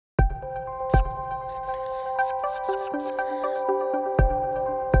We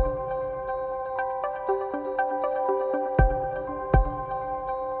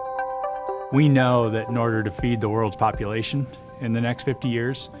know that in order to feed the world's population in the next 50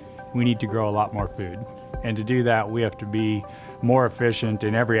 years, we need to grow a lot more food. And to do that, we have to be more efficient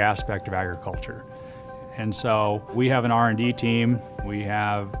in every aspect of agriculture. And so we have an R&D team. We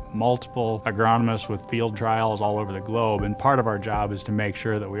have multiple agronomists with field trials all over the globe. And part of our job is to make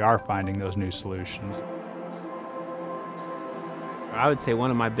sure that we are finding those new solutions. I would say one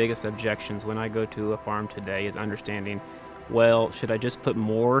of my biggest objections when I go to a farm today is understanding, well, should I just put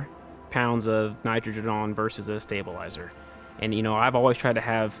more pounds of nitrogen on versus a stabilizer? And you know, I've always tried to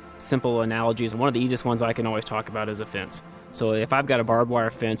have simple analogies, and one of the easiest ones I can always talk about is a fence. So if I've got a barbed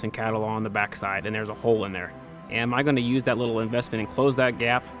wire fence and cattle on the backside and there's a hole in there, am I going to use that little investment and close that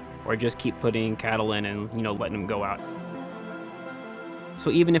gap, or just keep putting cattle in and, you know, letting them go out?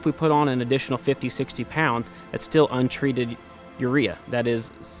 So even if we put on an additional 50, 60 pounds, that's still untreated urea that is,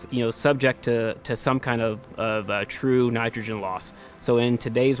 you know, subject to some kind of true nitrogen loss. So in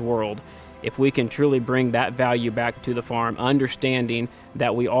today's world, if we can truly bring that value back to the farm, understanding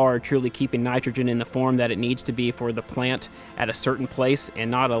that we are truly keeping nitrogen in the form that it needs to be for the plant at a certain place,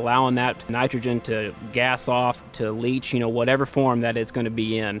 and not allowing that nitrogen to gas off, to leach, you know, whatever form that it's going to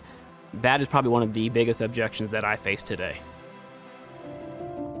be in, that is probably one of the biggest objections that I face today.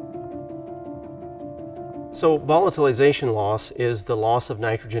 So volatilization loss is the loss of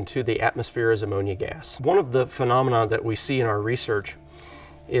nitrogen to the atmosphere as ammonia gas. One of the phenomena that we see in our research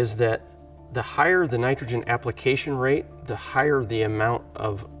is that the higher the nitrogen application rate, the higher the amount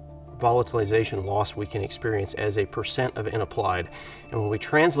of volatilization loss we can experience as a percent of N applied. And when we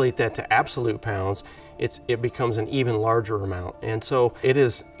translate that to absolute pounds, it becomes an even larger amount. And so it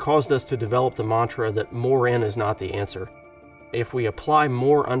has caused us to develop the mantra that more N is not the answer. If we apply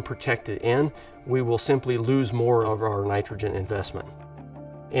more unprotected N, we will simply lose more of our nitrogen investment.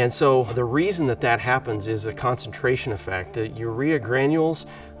 And so the reason that that happens is a concentration effect. The urea granules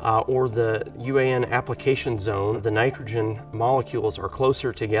or the UAN application zone, the nitrogen molecules are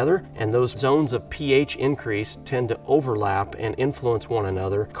closer together, and those zones of pH increase tend to overlap and influence one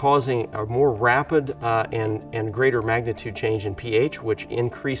another, causing a more rapid and greater magnitude change in pH, which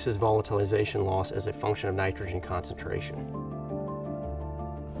increases volatilization loss as a function of nitrogen concentration.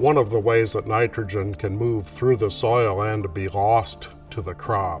 One of the ways that nitrogen can move through the soil and be lost to the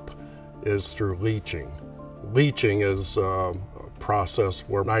crop is through leaching. Leaching is a process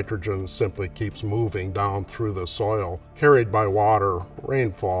where nitrogen simply keeps moving down through the soil, carried by water,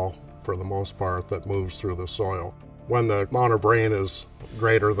 rainfall for the most part, that moves through the soil. When the amount of rain is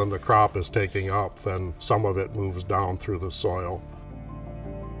greater than the crop is taking up, then some of it moves down through the soil.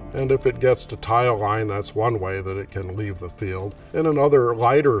 And if it gets to tile line, that's one way that it can leave the field. And in other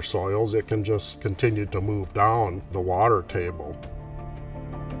lighter soils, it can just continue to move down the water table.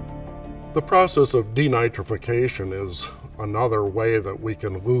 The process of denitrification is another way that we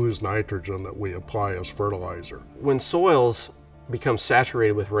can lose nitrogen that we apply as fertilizer. When soils become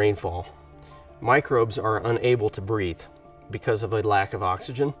saturated with rainfall, microbes are unable to breathe because of a lack of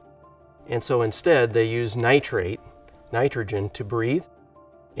oxygen. And so instead they use nitrogen to breathe,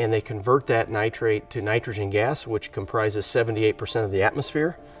 and they convert that nitrate to nitrogen gas, which comprises 78% of the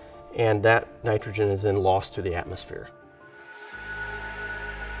atmosphere, and that nitrogen is then lost to the atmosphere.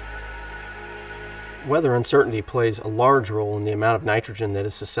 Weather uncertainty plays a large role in the amount of nitrogen that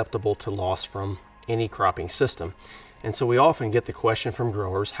is susceptible to loss from any cropping system. And so we often get the question from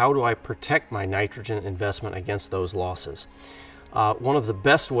growers, how do I protect my nitrogen investment against those losses? One of the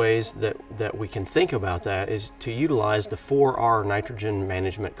best ways that we can think about that is to utilize the 4R nitrogen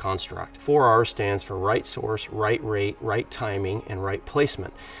management construct. 4R stands for right source, right rate, right timing, and right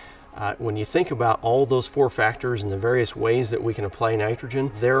placement. When you think about all those four factors and the various ways that we can apply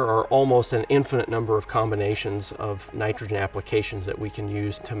nitrogen, there are almost an infinite number of combinations of nitrogen applications that we can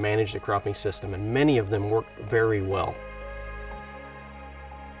use to manage the cropping system, and many of them work very well.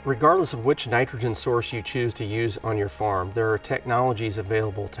 Regardless of which nitrogen source you choose to use on your farm, there are technologies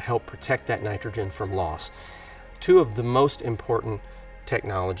available to help protect that nitrogen from loss. Two of the most important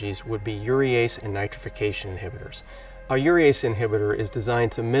technologies would be urease and nitrification inhibitors. A urease inhibitor is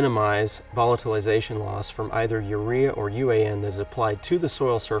designed to minimize volatilization loss from either urea or UAN that is applied to the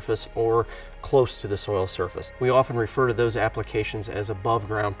soil surface or close to the soil surface. We often refer to those applications as above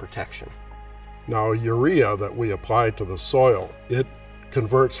ground protection. Now, urea that we apply to the soil, it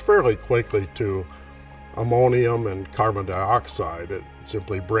converts fairly quickly to ammonium and carbon dioxide. It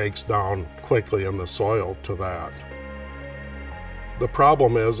simply breaks down quickly in the soil to that. The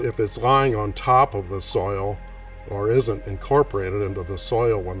problem is if it's lying on top of the soil or isn't incorporated into the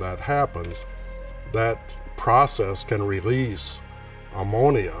soil when that happens, that process can release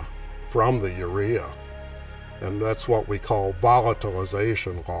ammonia from the urea. And that's what we call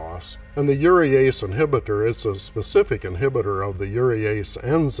volatilization loss. And the urease inhibitor is a specific inhibitor of the urease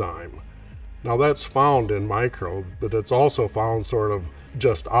enzyme. Now that's found in microbes, but it's also found sort of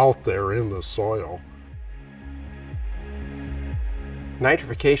just out there in the soil.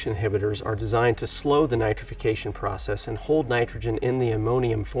 Nitrification inhibitors are designed to slow the nitrification process and hold nitrogen in the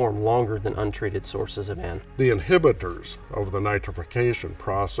ammonium form longer than untreated sources of N. The inhibitors of the nitrification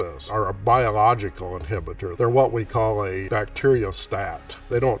process are a biological inhibitor. They're what we call a bacteriostat.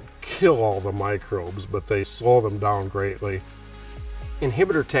 They don't kill all the microbes, but they slow them down greatly.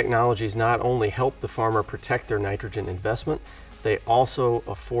 Inhibitor technologies not only help the farmer protect their nitrogen investment, they also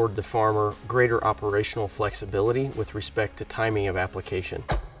afford the farmer greater operational flexibility with respect to timing of application.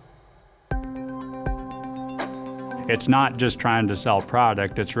 It's not just trying to sell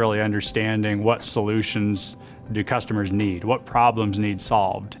product, it's really understanding what solutions do customers need, what problems need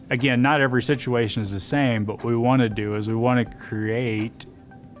solved. Again, not every situation is the same, but what we want to do is we want to create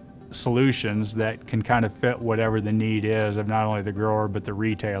solutions that can kind of fit whatever the need is of not only the grower but the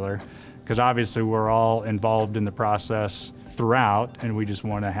retailer, because obviously we're all involved in the process throughout, and we just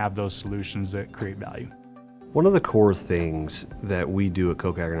want to have those solutions that create value. One of the core things that we do at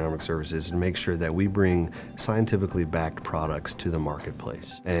Koch Agronomic Services is make sure that we bring scientifically backed products to the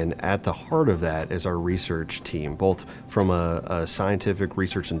marketplace. And at the heart of that is our research team, both from a scientific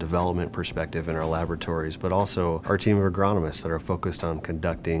research and development perspective in our laboratories, but also our team of agronomists that are focused on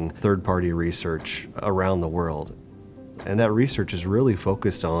conducting third-party research around the world. And that research is really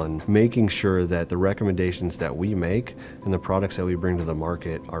focused on making sure that the recommendations that we make and the products that we bring to the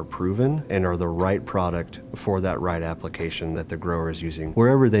market are proven and are the right product for that right application that the grower is using,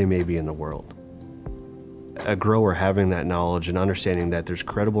 wherever they may be in the world. A grower having that knowledge and understanding that there's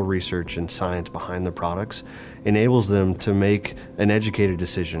credible research and science behind the products enables them to make an educated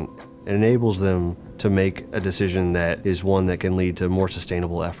decision. It enables them to make a decision that is one that can lead to more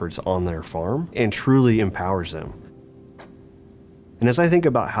sustainable efforts on their farm and truly empowers them. And as I think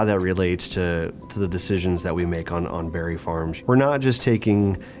about how that relates to the decisions that we make on berry farms, we're not just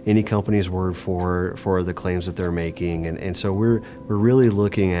taking any company's word for the claims that they're making. And so we're really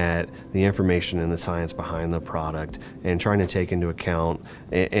looking at the information and the science behind the product and trying to take into account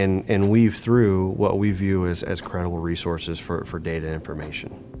and weave through what we view as credible resources for data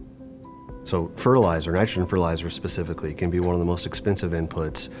information. So fertilizer, nitrogen fertilizer specifically, can be one of the most expensive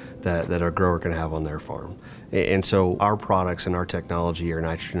inputs that a grower can have on their farm. And so our products and our technology, our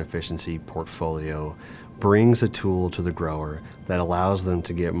nitrogen efficiency portfolio, brings a tool to the grower that allows them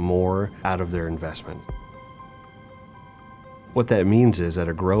to get more out of their investment. What that means is that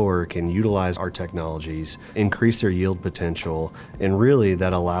a grower can utilize our technologies, increase their yield potential, and really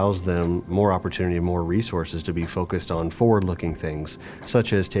that allows them more opportunity, more resources to be focused on forward-looking things,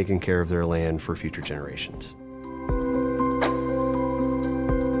 such as taking care of their land for future generations.